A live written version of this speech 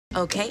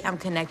Okay, I'm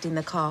connecting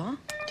the call.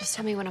 Just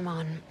tell me when I'm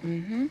on.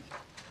 I'm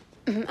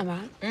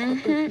on?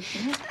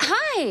 Mm-hmm.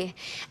 Hi!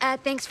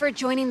 Thanks for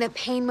joining the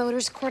Payne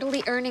Motors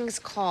quarterly earnings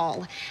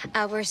call.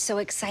 We're so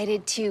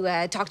excited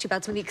to talk to you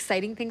about some of the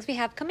exciting things we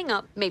have coming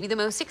up. Maybe the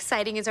most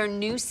exciting is our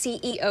new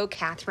CEO,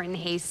 Katherine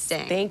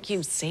Hastings. Thank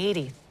you,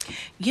 Sadie.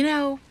 You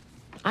know,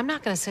 I'm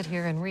not going to sit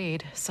here and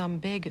read some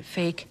big,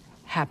 fake,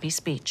 happy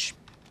speech.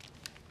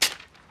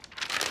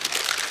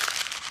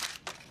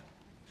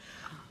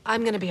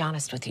 I'm going to be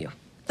honest with you.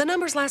 The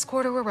numbers last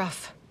quarter were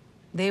rough.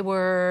 They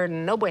were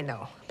no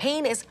bueno.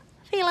 Payne is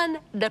feeling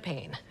the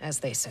pain, as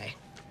they say.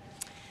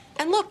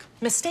 And look,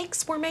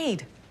 mistakes were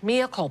made.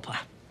 Mea culpa.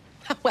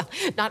 Well,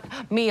 not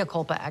mea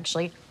culpa,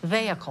 actually.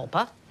 Vea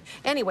culpa.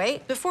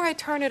 Anyway, before I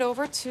turn it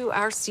over to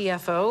our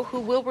CFO,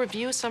 who will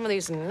review some of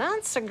these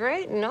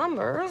not-so-great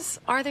numbers,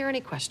 are there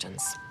any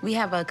questions? We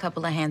have a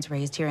couple of hands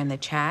raised here in the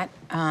chat.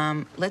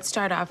 Let's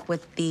start off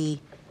with the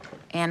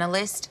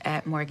analyst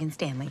at Morgan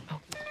Stanley. Oh.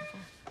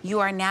 You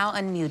are now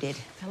unmuted.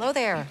 Hello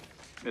there.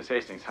 Ms.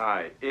 Hastings,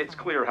 hi. It's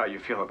clear how you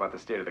feel about the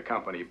state of the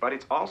company, but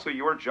it's also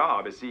your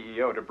job as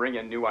CEO to bring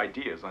in new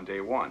ideas on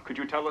day one. Could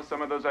you tell us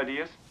some of those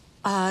ideas?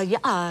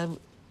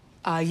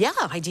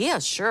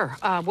 Ideas, sure.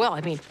 Well,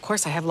 I mean, of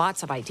course, I have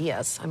lots of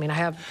ideas. I mean, I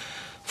have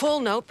full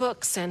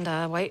notebooks and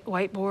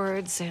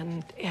whiteboards,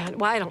 and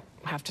well, I don't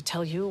have to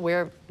tell you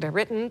where they're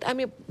written. I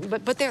mean,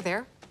 but they're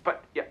there.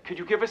 But, yeah, could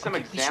you give us some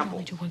examples? We should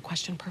only do one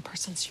question per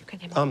person, so you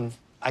can...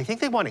 I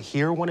think they want to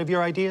hear one of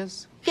your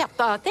ideas. Yeah,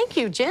 thank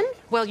you, Jen.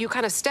 Well, you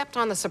kind of stepped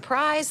on the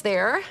surprise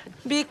there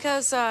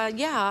because,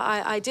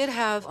 I did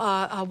have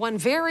one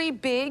very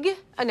big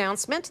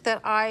announcement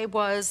that I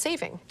was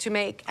saving to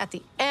make at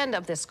the end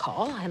of this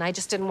call, and I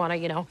just didn't want to,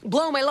 you know,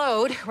 blow my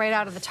load right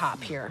out of the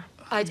top here.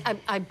 I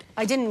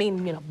didn't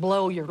mean, you know,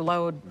 blow your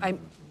load. I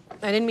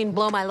didn't mean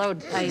blow my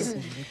load.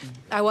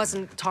 I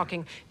wasn't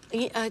talking.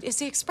 Is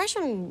the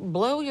expression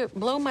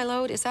 "blow my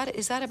load"? Is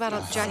that about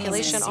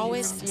ejaculation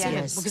always?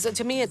 Yes. Because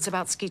to me, it's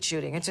about skeet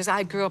shooting. It's just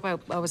I grew up.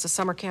 I was a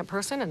summer camp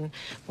person, and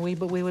we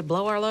would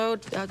blow our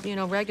load, you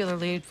know,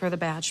 regularly for the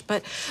badge.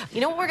 But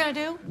you know what we're gonna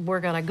do? We're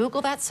gonna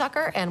Google that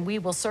sucker, and we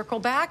will circle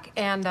back.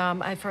 And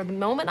for the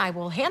moment, I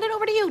will hand it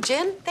over to you,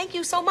 Jin. Thank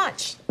you so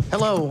much.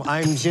 Hello,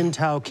 I'm Jin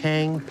Tao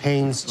Kang,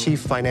 Payne's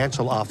Chief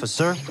Financial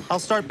Officer. I'll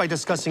start by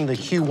discussing the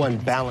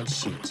Q1 balance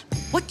sheet.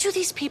 What do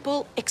these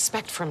people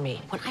expect from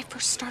me? When I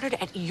first started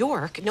at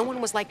York, no one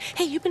was like,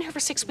 hey, you've been here for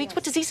 6 weeks.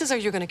 What diseases are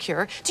you going to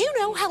cure? Do you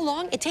know how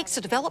long it takes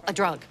to develop a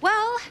drug?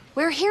 Well,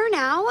 we're here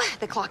now.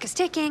 The clock is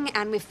ticking,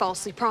 and we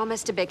falsely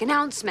promised a big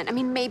announcement. I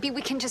mean, maybe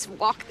we can just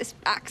walk this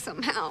back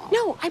somehow.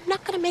 No, I'm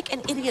not going to make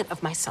an idiot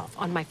of myself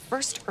on my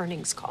first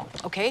earnings call,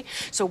 okay?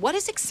 So what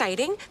is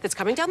exciting that's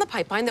coming down the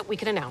pipeline that we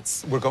can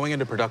announce? We're going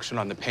into production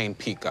on the Payne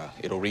Pika.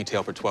 It'll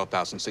retail for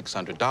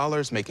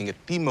 $12,600, making it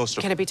the most...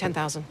 Can it be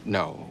 10,000?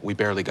 No, we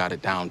barely got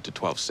it down to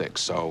 12.6,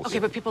 so... Okay,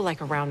 but people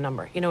like a round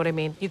number. You know what I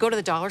mean? You go to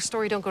the dollar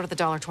store, you don't go to the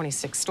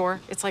 $1.26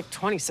 store. It's like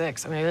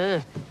 26. I mean,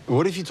 ugh.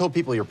 What if you told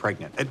people you're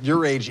pregnant? At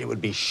your age, it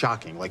would be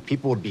shocking. Like,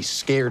 people would be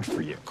scared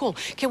for you. Cool.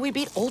 Can we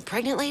beat old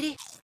pregnant lady?